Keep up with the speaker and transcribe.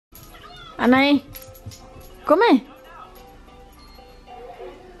Anaí, come.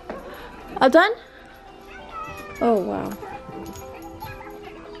 All done? Oh wow.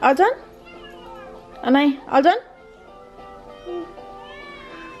 All done? Anaí, all done?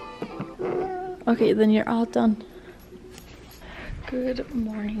 Okay, then you're all done. Good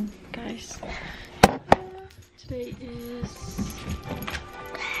morning, guys. Today is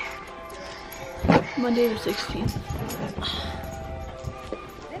Monday the 16th.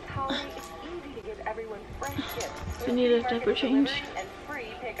 I need a diaper change.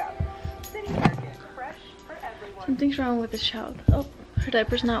 Something's wrong with this child. Oh, her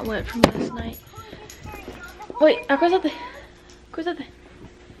diaper's not wet from last night. Wait, acuéstate. Acuéstate.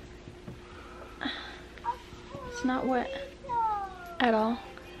 It's not wet at all.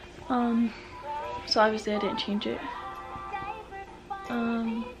 So obviously I didn't change it.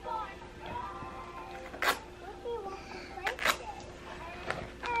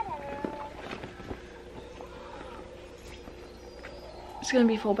 It's gonna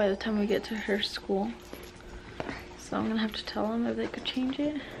be full by the time we get to her school. So I'm gonna have to tell them if they could change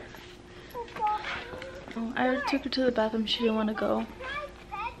it. Oh, I already took her to the bathroom. She didn't want to go.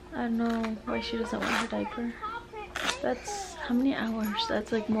 I don't know why she doesn't want her diaper. That's how many hours?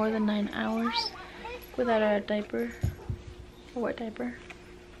 That's like more than 9 hours without a diaper. A wet diaper.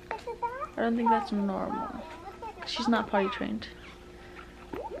 I don't think that's normal. She's not potty trained.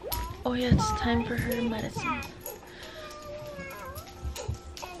 Oh yeah, it's time for her medicine.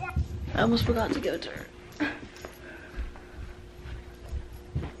 I almost forgot to give it to her.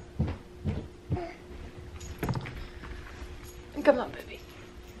 Come on, baby.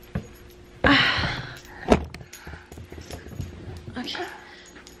 Okay.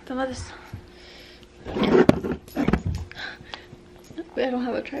 Toma this. Wait, I don't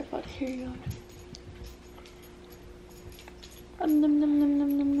have a tripod. Here you go. Nom nom nom nom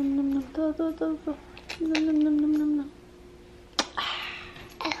nom nom nom nom. Do do do do. Nom nom nom nom nom nom.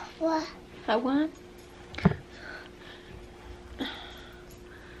 I want. I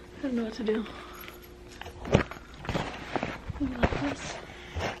don't know what to do. Like this.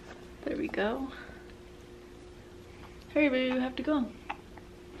 There we go. Hurry, baby, you have to go.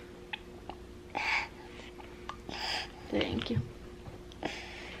 Thank you.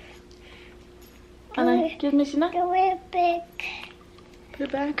 Anna, give me some. Put it back. Put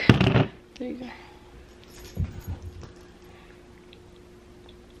it back. There you go.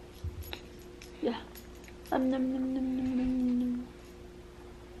 Yeah. Nom nom nom nom nom nom.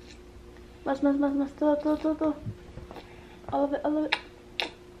 Mas. Do. All of it.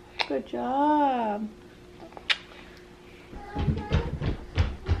 Good job.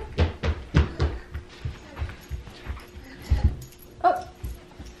 Oh.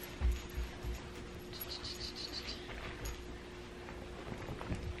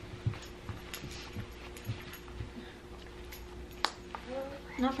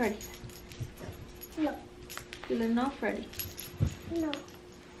 Not Freddy. No. You're not Freddy. No.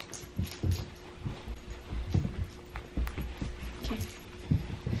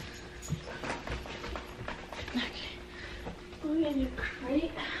 And you're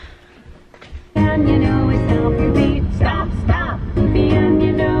great. And you know it's help your beat. Stop. And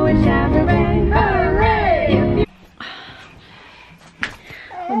you know it's hooray. Hooray!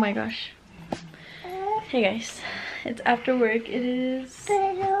 Oh my gosh. Hey guys, it's after work. It is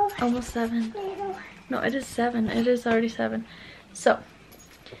almost 7. No, it is 7. It is already 7. So,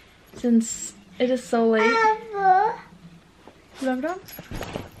 since it is so late.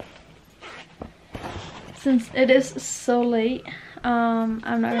 Since it is so late, I'm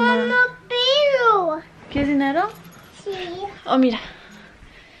not gonna... ¿Quieres dinero? Sí. Oh, mira.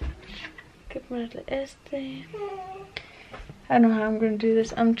 Que ponerle este. I don't know how I'm gonna do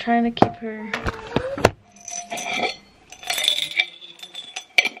this. I'm trying to keep her...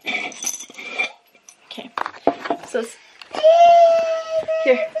 Okay. So,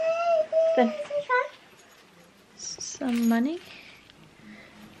 here. Then. Some money.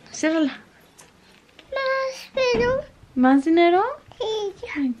 Cierrala. ¿Más dinero? Sí.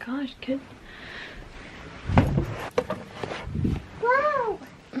 Oh my gosh, good. Wow.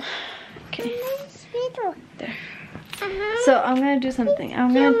 Okay. There. Uh-huh. So I'm gonna do something.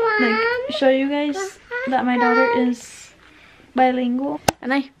 I'm gonna like show you guys that my daughter is bilingual.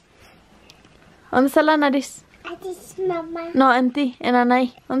 Anay, ¿dónde está la nariz? Adiós, mamá. No, en ti, en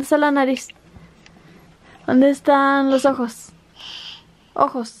Anay. ¿Dónde está la nariz? ¿Dónde están los ojos?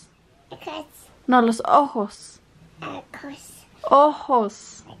 Ojos. No, los ojos.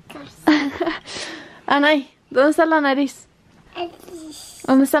 Ojos. Anay, ¿dónde está la nariz?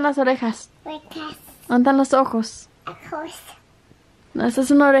 ¿Dónde están las orejas? ¿Dónde están los ojos? No, esa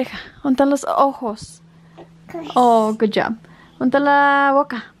es una oreja. ¿Dónde están los ojos? Oh, good job. ¿Dónde está la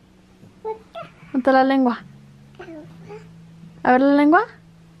boca? ¿Dónde está la lengua? A ver la lengua.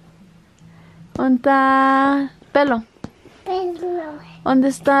 ¿Dónde está el pelo? ¿Dónde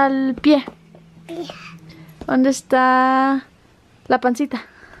está el pie? ¿Dónde está la pancita?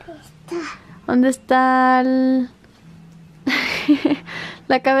 ¿Dónde está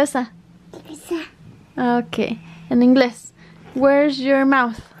la cabeza? Okay. En inglés. Where's your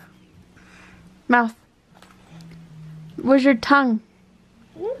mouth? Mouth. Where's your tongue?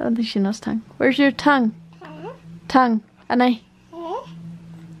 I don't think she knows tongue. Where's your tongue? Tongue. Anay.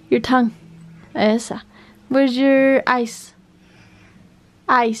 Your tongue. Esa. Where's your eyes?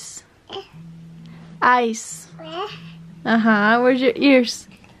 Eyes. Eyes. Where's your ears?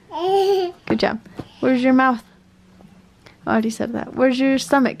 Good job. Where's your mouth? I already said that. Where's your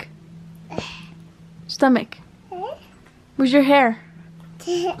stomach? Stomach. Where's your hair?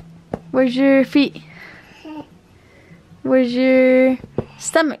 Where's your feet? Where's your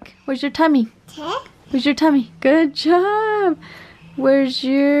stomach? Where's your tummy? Where's your tummy? Good job. Where's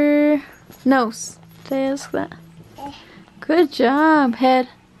your nose? Did I ask that? Good job. Head,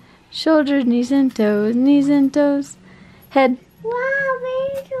 shoulders, knees and toes, knees and toes. Head.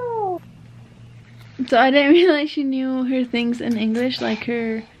 Wow, So I didn't realize she knew her things in English, like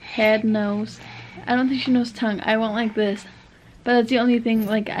her head, nose. I don't think she knows tongue. I went like this. But that's the only thing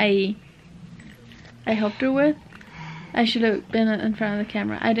like I helped her with. I should have been in front of the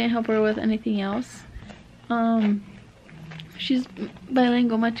camera. I didn't help her with anything else. She's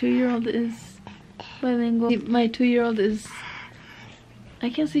bilingual. My 2-year-old is bilingual. My 2-year-old is, I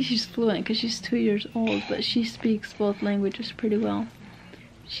can't say she's fluent because she's 2 years old, but she speaks both languages pretty well.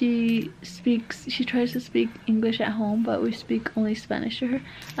 She tries to speak English at home, but we speak only Spanish to her.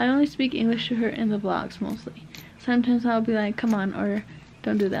 I only speak English to her in the vlogs mostly. Sometimes I'll be like, come on, or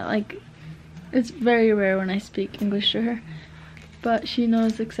don't do that. Like, it's very rare when I speak English to her. But she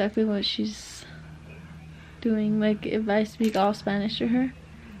knows exactly what she's doing. Like, if I speak all Spanish to her,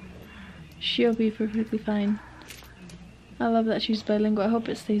 she'll be perfectly fine. I love that she's bilingual. I hope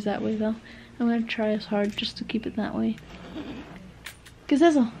it stays that way though. I'm gonna try as hard just to keep it that way. ¿Qué es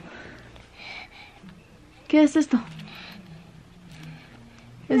eso? ¿Qué es esto?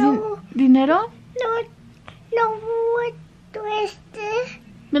 ¿Es dinero? No, what is this?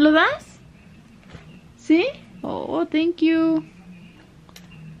 ¿Me lo das? ¿Sí? Oh, thank you.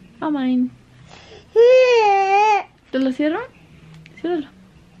 Oh, mine. ¿Te lo cierro? Ciérralo.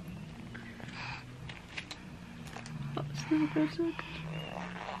 Oh, so good.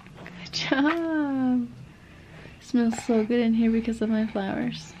 Good job. Smells so good in here because of my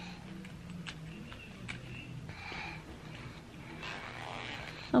flowers.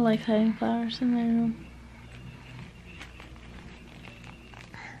 I like hiding flowers in my room.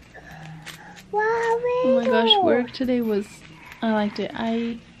 Wow, Oh my gosh, work today was, I liked it.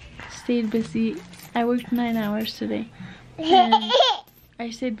 I stayed busy. I worked 9 hours today. And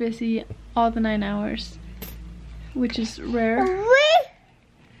I stayed busy all the 9 hours, which is rare.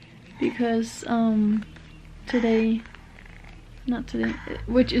 Because,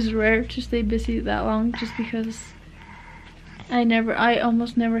 which is rare to stay busy that long, just because I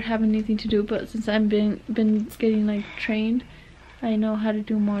almost never have anything to do, but since I've been getting like trained, I know how to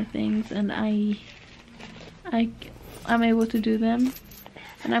do more things, and I'm able to do them,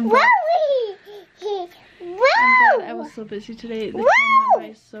 and I'm glad I was so busy today. The time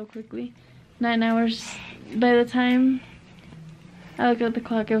went by so quickly. 9 hours. By the time I looked at the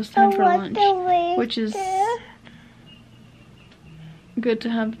clock, it was time for lunch, which is good to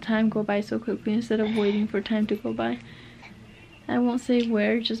have time go by so quickly instead of waiting for time to go by. I won't say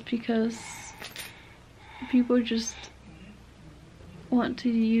where, just because people just want to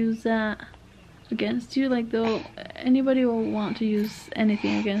use that against you. Like, anybody will want to use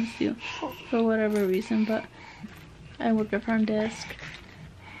anything against you for whatever reason. But I work at front desk.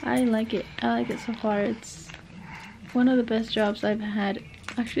 I like it. I like it so far. It's one of the best jobs I've had.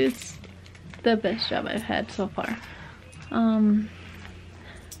 Actually, it's the best job I've had so far.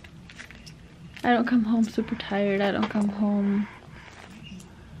 I don't come home super tired. I don't come home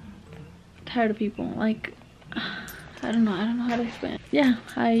tired of people. Like, I don't know how to explain it. Yeah,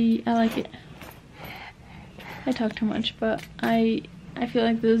 I like it. I talk too much, but I feel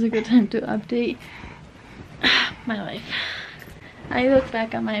like this is a good time to update my life. I look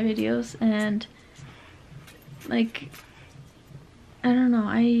back at my videos and, like, I don't know,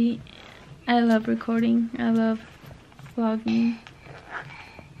 I love recording. I love vlogging.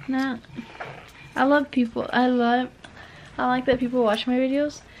 I love people. I like that people watch my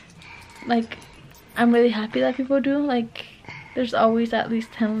videos. Like, I'm really happy that people do. Like, there's always at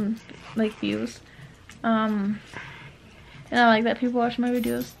least 10 like views. And I like that people watch my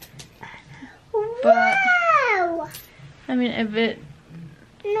videos. But Wow. I mean, if it,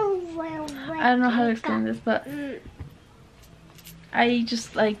 I don't know how to explain this, but I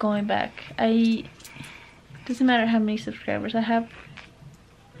just like going back. Doesn't matter how many subscribers I have,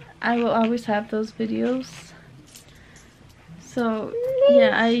 I will always have those videos. So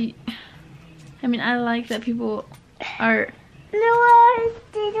yeah, I mean, I like that people are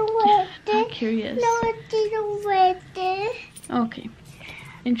curious. Okay,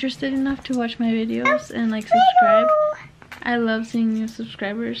 interested enough to watch my videos and like subscribe. I love seeing new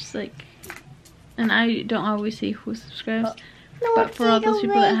subscribers, like, and I don't always see who subscribes, but for all those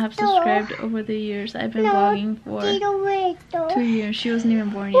people that have subscribed over the years, I've been vlogging for 2 years. She wasn't even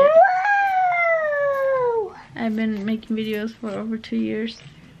born yet. I've been making videos for over 2 years,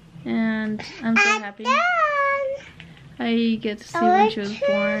 and I'm so happy. I get to see when she was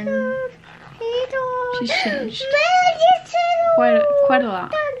born. She's changed quite a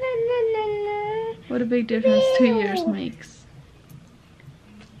lot. What a big difference 2 years makes.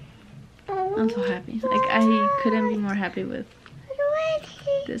 I'm so happy. Like, I couldn't be more happy with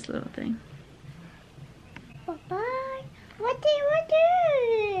this little thing. Bye-bye. What do you want to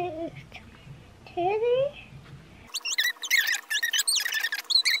do? Teddy?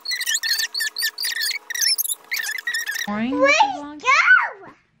 Boring? Where's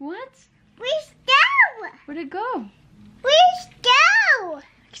go? What? Where's go? Where'd it go? Where's go?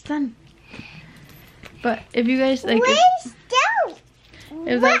 It's done. But if you guys like, Where's go?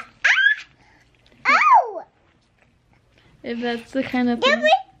 if that's, Oh! if that's the kind of thing,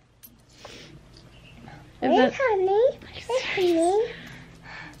 Where's honey? Where's honey?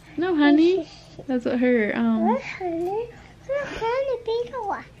 no, honey, that's what her Where's honey? Where's honey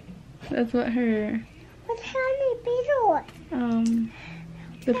beetle? that's what her Where's honey beetle?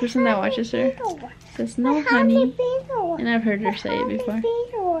 the person that watches her says no, Honey honey, beetle. and I've heard her say it before.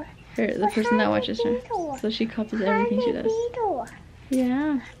 Beetle. The person that watches her, so she copies everything she does. Beetle.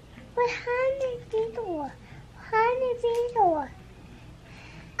 Yeah. What honey beetle? Honey beetle.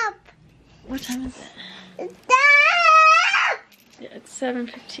 Up. What time is it? Stop! Yeah, it's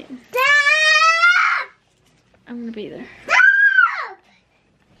 7:15. Stop! I'm gonna be there. Stop!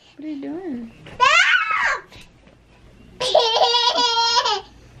 What are you doing? Stop!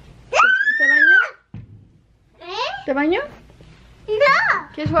 ¿Te baño? ¿Te baño? No.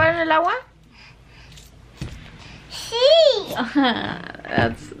 ¿Quieres jugar en el agua? Sí.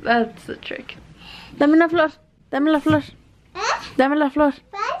 That's the trick. Dame una flor. Dame la flor. Dame la flor.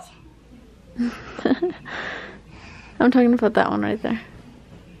 What? I'm talking about that one right there.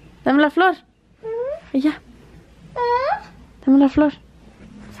 Dame la flor. Ella. Dame la flor.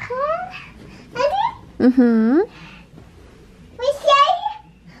 Mhm. Which way?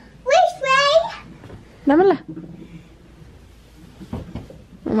 Which way? Dámela.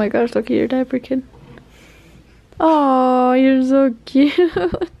 Oh my gosh, look at your diaper, kid. Oh, you're so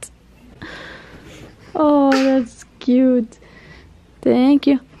cute. Oh, that's cute. Thank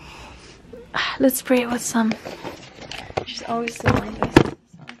you. Let's spray it with some. She's always so like this, so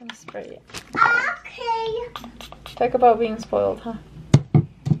I'm gonna spray it. Okay. Talk about being spoiled, huh?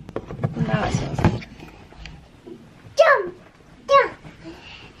 Now it smells good. Jump. Jump.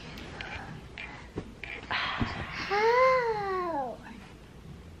 Oh.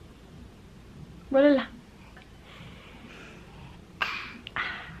 Huélela.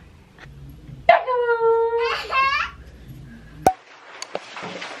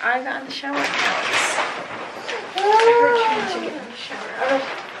 I got in the shower.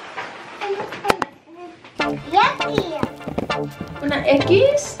 Yucky. Una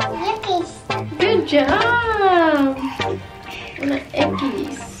X. Yuckies. Good job. Una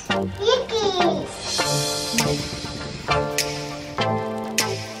X. Yuckies.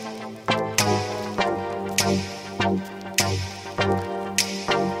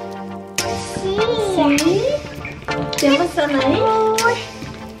 ¿Sí? ¿Qué pasa ahí?